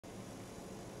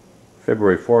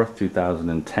February 4th,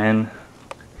 2010.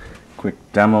 Quick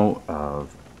demo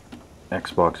of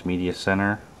Xbox Media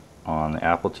Center on the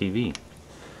Apple TV.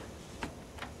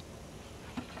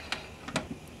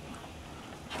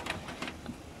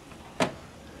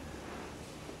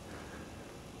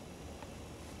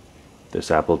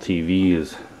 This Apple TV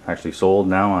is actually sold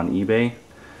now on eBay,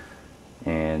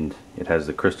 and it has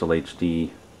the Crystal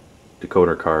HD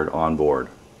decoder card on board.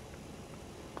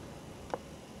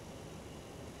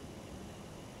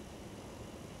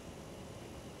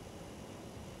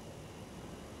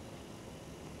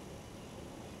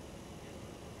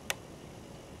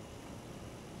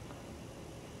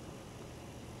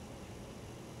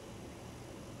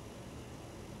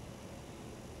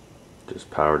 Just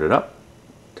powered it up.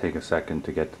 Take a second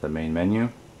to get to the main menu.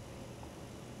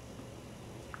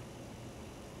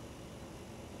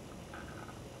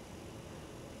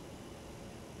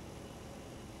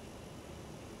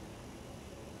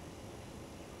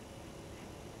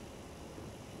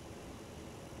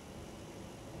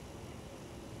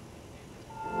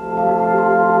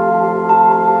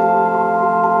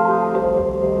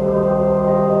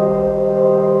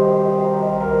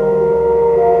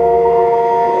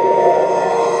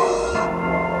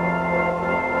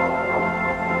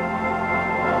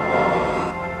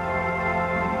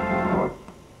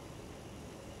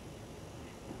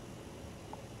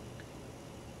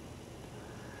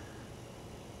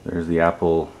 There's the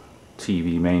Apple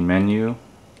TV main menu.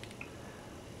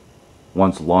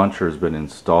 Once launcher has been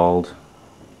installed,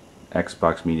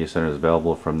 Xbox Media Center is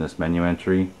available from this menu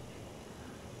entry.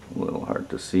 A little hard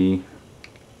to see.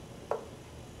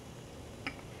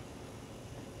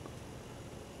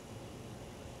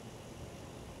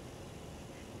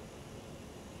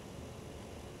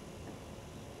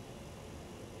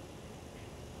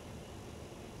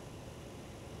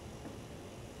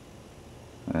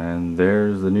 And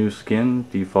there's the new skin,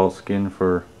 default skin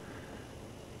for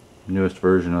newest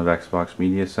version of Xbox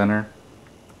Media Center.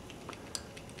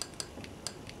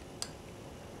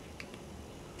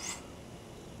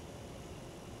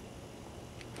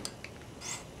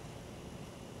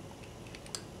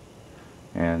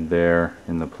 And there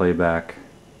in the playback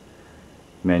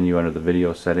menu under the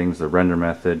video settings, the render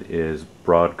method is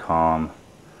Broadcom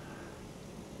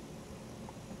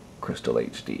Crystal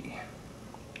HD.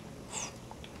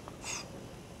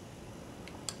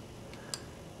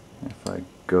 If I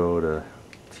go to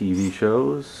TV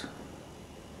shows,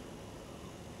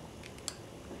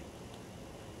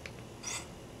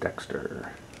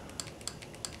 Dexter,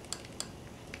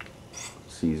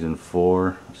 Season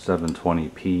 4,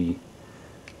 720p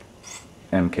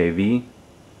MKV.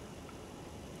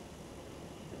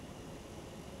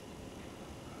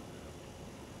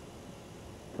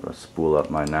 I'll spool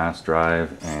up my NAS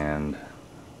drive, and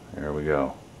there we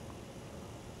go.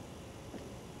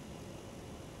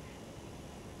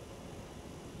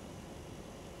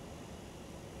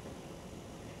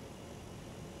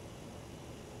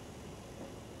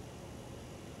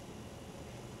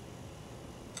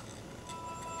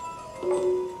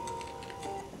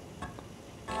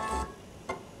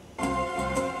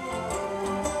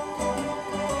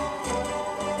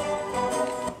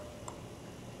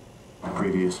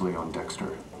 Previously on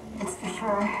Dexter. It's for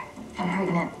sure. I'm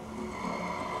pregnant.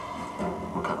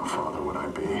 What kind of father would I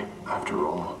be? After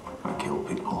all, I kill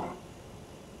people.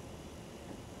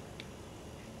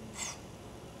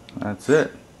 That's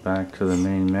it. Back to the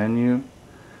main menu.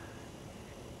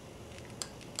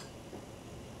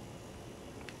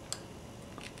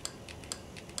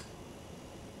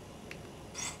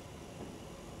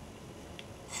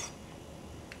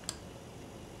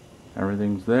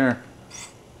 Everything's there.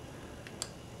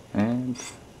 And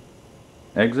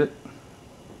exit.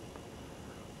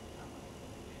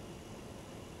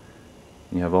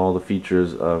 You have all the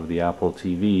features of the Apple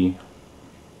TV.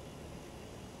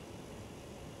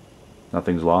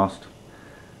 Nothing's lost.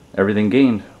 Everything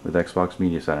gained with Xbox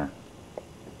Media Center.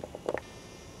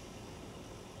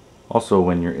 Also,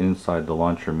 when you're inside the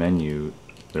launcher menu,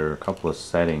 there are a couple of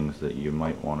settings that you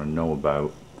might want to know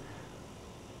about.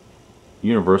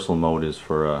 Universal mode is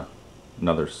for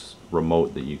another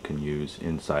remote that you can use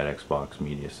inside Xbox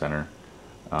Media Center,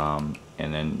 and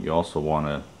then you also want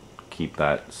to keep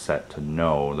that set to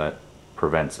no. That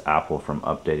prevents Apple from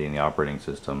updating the operating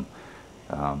system,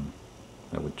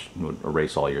 which would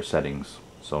erase all your settings.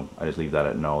 So I just leave that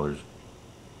at no. There's,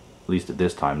 at least at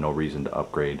this time, no reason to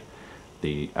upgrade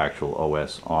the actual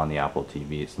OS on the Apple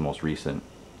TV. It's the most recent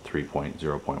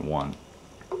 3.0.1.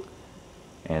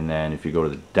 And then if you go to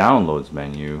the downloads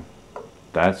menu,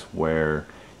 that's where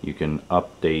you can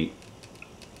update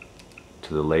to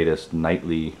to the latest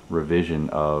nightly revision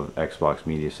of Xbox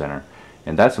Media Center.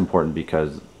 And that's important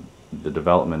because the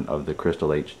development of the Crystal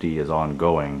HD is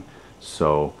ongoing.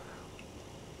 So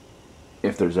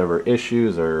if there's ever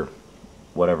issues or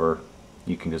whatever,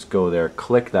 you can just go there,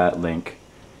 click that link,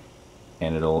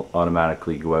 and it'll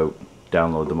automatically go out,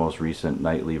 download the most recent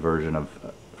nightly version of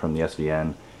from the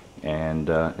SVN, and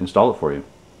install it for you.